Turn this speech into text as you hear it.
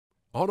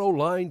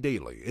Autoline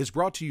Daily is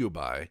brought to you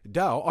by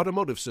Dow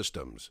Automotive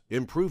Systems,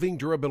 improving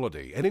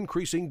durability and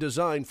increasing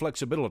design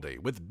flexibility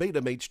with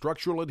Betamate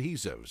structural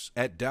adhesives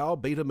at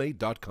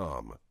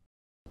dowbetamate.com.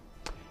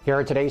 Here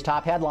are today's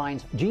top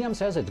headlines. GM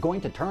says it's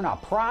going to turn a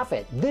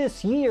profit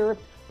this year,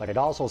 but it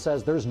also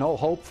says there's no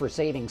hope for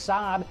saving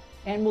Saab,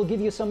 and we'll give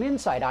you some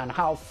insight on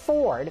how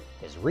Ford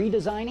is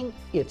redesigning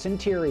its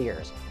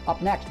interiors.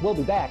 Up next, we'll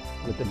be back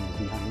with the news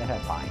behind the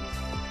headlines.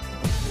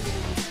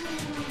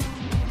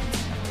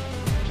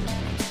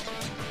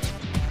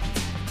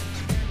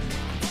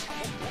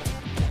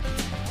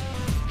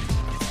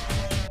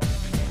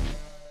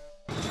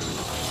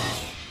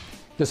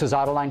 This is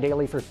Autoline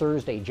Daily for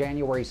Thursday,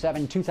 January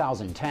 7,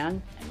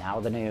 2010, and now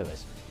the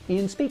news.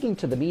 In speaking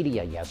to the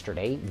media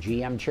yesterday,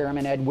 GM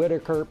Chairman Ed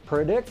Whitacre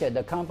predicted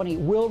the company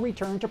will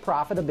return to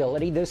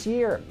profitability this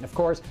year. Of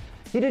course,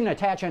 he didn't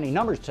attach any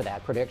numbers to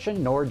that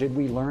prediction, nor did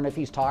we learn if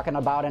he's talking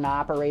about an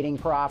operating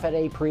profit,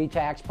 a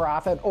pre-tax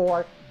profit,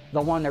 or the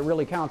one that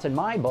really counts in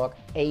my book,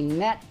 a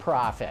net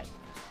profit.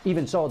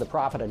 Even so, the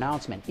profit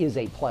announcement is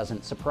a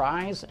pleasant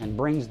surprise and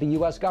brings the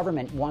U.S.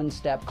 government one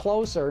step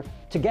closer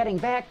to getting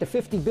back the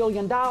 $50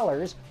 billion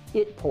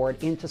it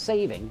poured into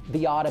saving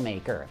the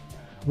automaker.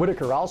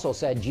 Whitacre also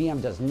said GM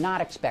does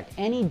not expect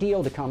any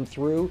deal to come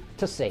through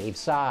to save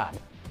Saab.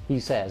 He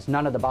says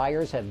none of the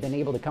buyers have been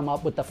able to come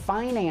up with the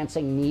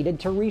financing needed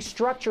to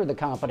restructure the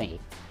company.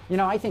 You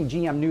know, I think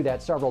GM knew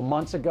that several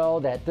months ago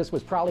that this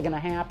was probably going to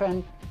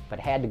happen, but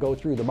had to go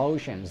through the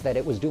motions that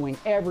it was doing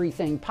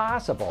everything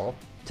possible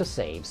to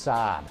save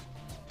Saab.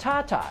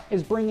 Tata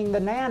is bringing the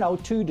Nano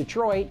to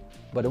Detroit,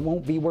 but it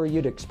won't be where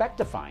you'd expect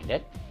to find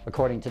it.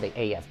 According to the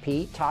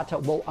AFP, Tata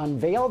will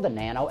unveil the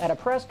Nano at a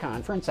press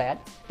conference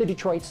at the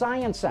Detroit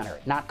Science Center,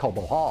 not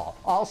Cobo Hall.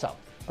 Also,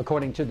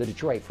 according to the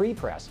Detroit Free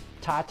Press,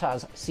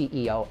 Tata's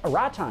CEO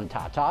Ratan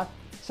Tata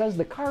says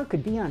the car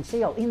could be on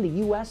sale in the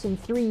U.S. in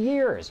 3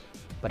 years,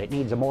 but it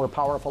needs a more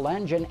powerful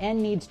engine and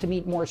needs to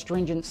meet more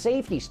stringent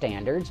safety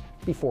standards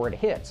before it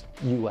hits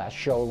U.S.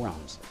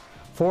 showrooms.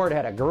 Ford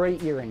had a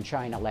great year in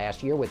China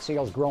last year with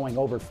sales growing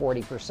over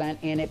 40%,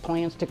 and it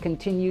plans to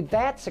continue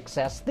that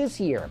success this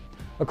year.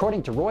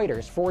 According to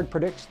Reuters, Ford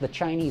predicts the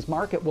Chinese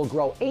market will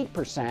grow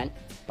 8%,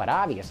 but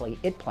obviously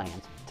it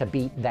plans to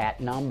beat that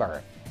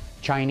number.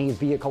 Chinese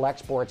vehicle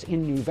exports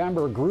in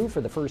November grew for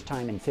the first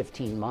time in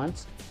 15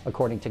 months.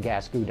 According to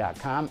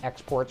Gasgoo.com,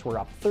 exports were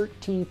up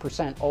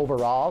 13%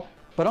 overall,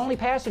 but only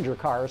passenger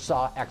cars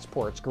saw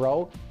exports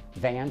grow.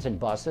 Vans and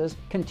buses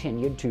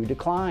continued to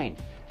decline.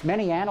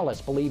 Many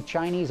analysts believe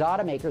Chinese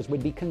automakers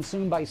would be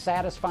consumed by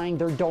satisfying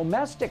their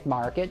domestic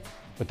market,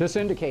 but this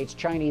indicates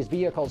Chinese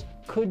vehicles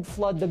could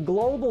flood the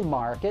global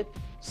market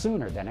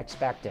sooner than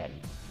expected.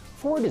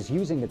 Ford is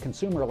using the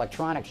Consumer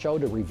Electronics Show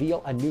to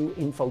reveal a new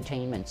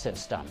infotainment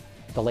system.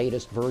 The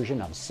latest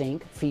version of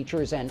Sync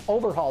features an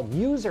overhauled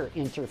user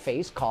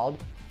interface called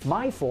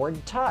My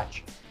Ford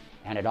Touch,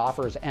 and it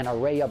offers an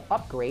array of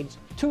upgrades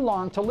too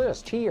long to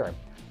list here.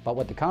 But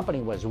what the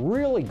company was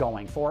really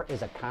going for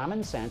is a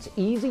common sense,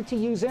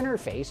 easy-to-use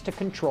interface to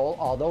control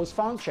all those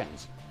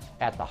functions.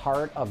 At the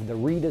heart of the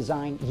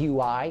redesigned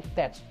UI,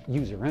 that's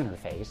user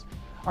interface,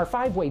 are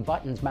 5-way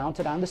buttons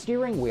mounted on the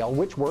steering wheel,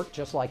 which work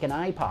just like an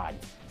iPod.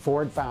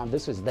 Ford found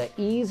this is the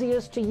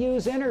easiest to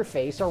use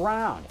interface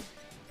around.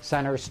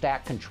 Center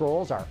stack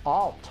controls are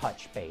all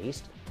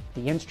touch-based.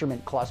 The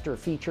instrument cluster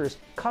features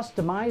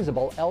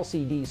customizable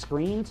LCD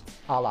screens,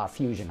 a la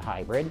Fusion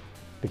Hybrid.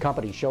 The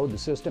company showed the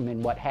system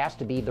in what has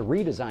to be the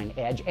redesigned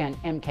Edge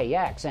and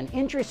MKX, and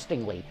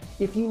interestingly,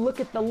 if you look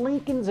at the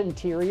Lincoln's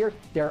interior,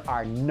 there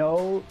are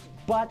no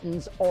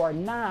buttons or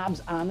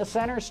knobs on the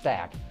center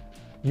stack.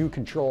 You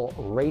control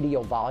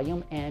radio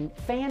volume and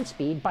fan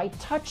speed by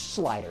touch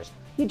sliders.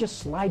 You just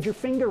slide your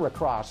finger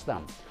across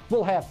them.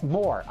 We'll have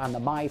more on the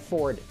My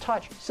Ford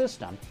Touch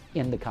system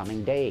in the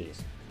coming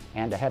days.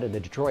 And ahead of the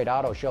Detroit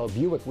Auto Show,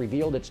 Buick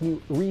revealed its new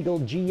Regal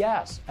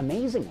GS.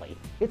 Amazingly,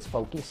 it's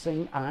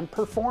focusing on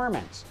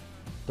performance.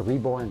 The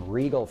reborn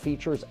Regal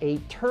features a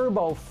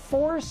turbo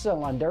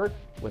 4-cylinder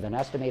with an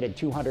estimated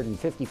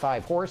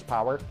 255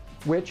 horsepower,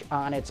 which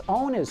on its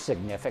own is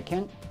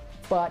significant,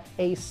 but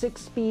a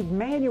 6-speed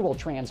manual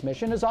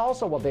transmission is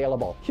also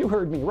available. You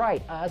heard me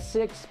right, a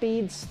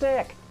 6-speed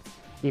stick.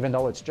 Even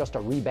though it's just a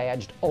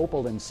rebadged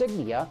Opel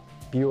Insignia,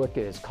 Buick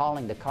is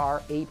calling the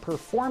car a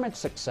performance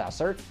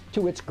successor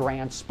to its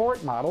Grand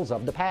Sport models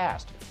of the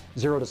past.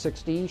 0 to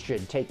 60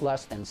 should take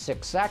less than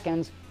 6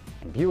 seconds,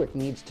 and Buick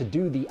needs to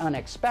do the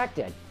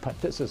unexpected, but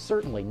this is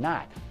certainly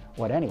not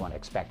what anyone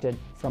expected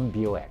from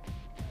Buick.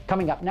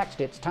 Coming up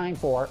next, it's time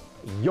for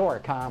your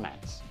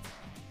comments.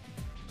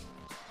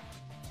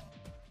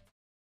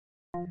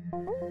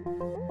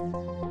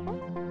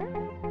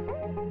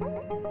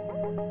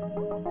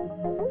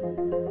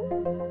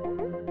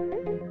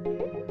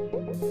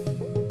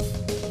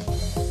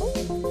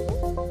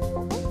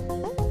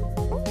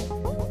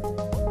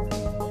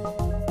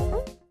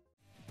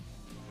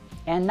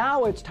 And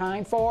now it's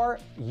time for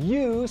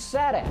You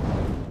Said It.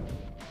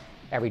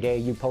 Every day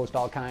you post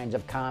all kinds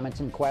of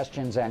comments and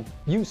questions, and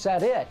You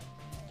Said It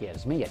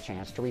gives me a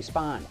chance to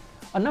respond.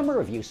 A number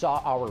of you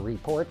saw our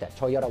report that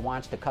Toyota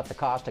wants to cut the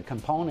cost of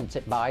components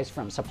it buys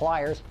from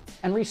suppliers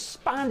and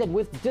responded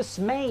with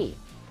dismay.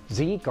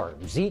 Zeke, or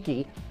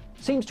Zeke,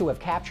 seems to have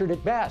captured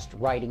it best,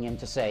 writing in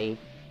to say,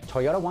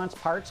 Toyota wants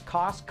parts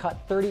costs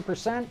cut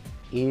 30%.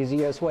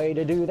 Easiest way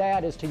to do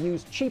that is to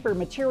use cheaper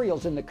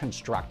materials in the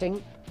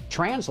constructing,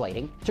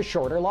 translating to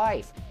shorter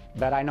life.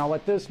 Bet I know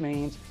what this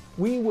means.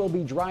 We will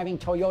be driving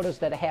Toyotas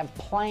that have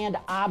planned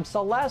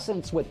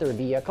obsolescence with their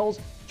vehicles,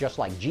 just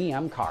like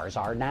GM cars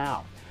are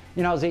now.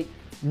 You know, Zeke,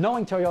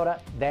 knowing Toyota,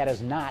 that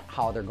is not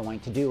how they're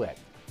going to do it.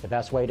 The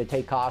best way to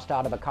take cost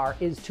out of a car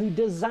is to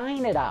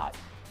design it out.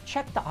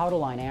 Check the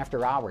Autoline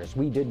After Hours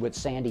we did with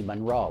Sandy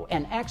Monroe,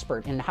 an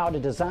expert in how to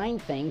design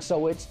things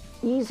so it's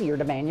easier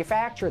to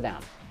manufacture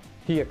them.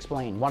 He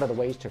explained one of the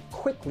ways to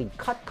quickly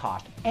cut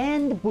cost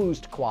and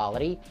boost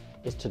quality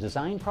is to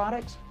design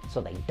products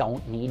so they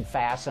don't need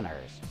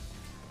fasteners.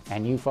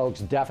 And you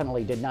folks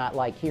definitely did not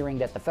like hearing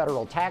that the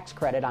federal tax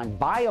credit on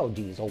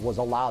biodiesel was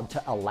allowed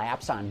to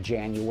elapse on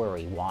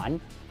January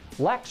 1.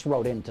 Lex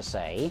wrote in to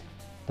say,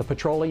 the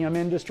petroleum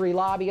industry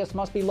lobbyists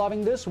must be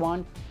loving this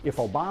one. If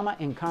Obama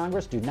and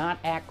Congress do not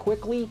act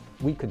quickly,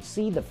 we could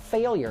see the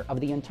failure of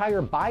the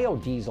entire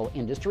biodiesel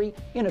industry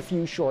in a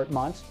few short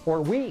months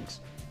or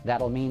weeks.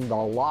 That'll mean the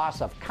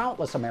loss of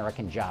countless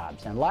American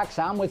jobs. And Lex,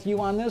 I'm with you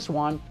on this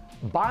one.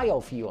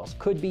 Biofuels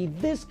could be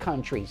this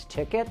country's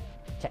ticket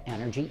to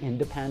energy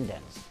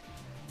independence.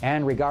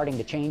 And regarding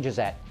the changes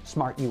at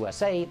Smart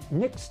USA,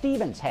 Nick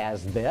Stevens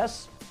has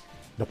this.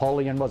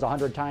 Napoleon was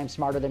 100 times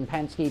smarter than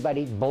Penske, but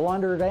he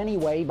blundered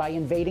anyway by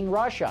invading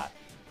Russia.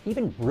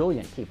 Even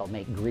brilliant people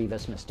make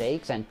grievous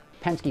mistakes, and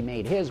Penske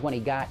made his when he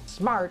got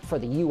smart for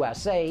the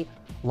USA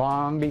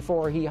long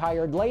before he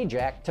hired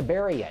Lajak to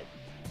bury it.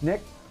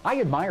 Nick, I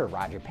admire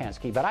Roger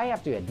Penske, but I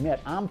have to admit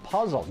I'm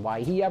puzzled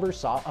why he ever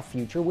saw a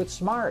future with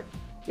Smart.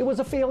 It was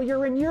a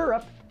failure in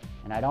Europe,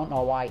 and I don't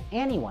know why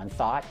anyone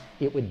thought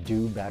it would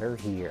do better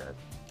here.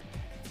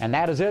 And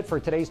that is it for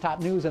today's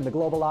top news in the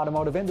global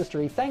automotive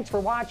industry. Thanks for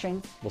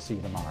watching. We'll see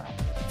you tomorrow.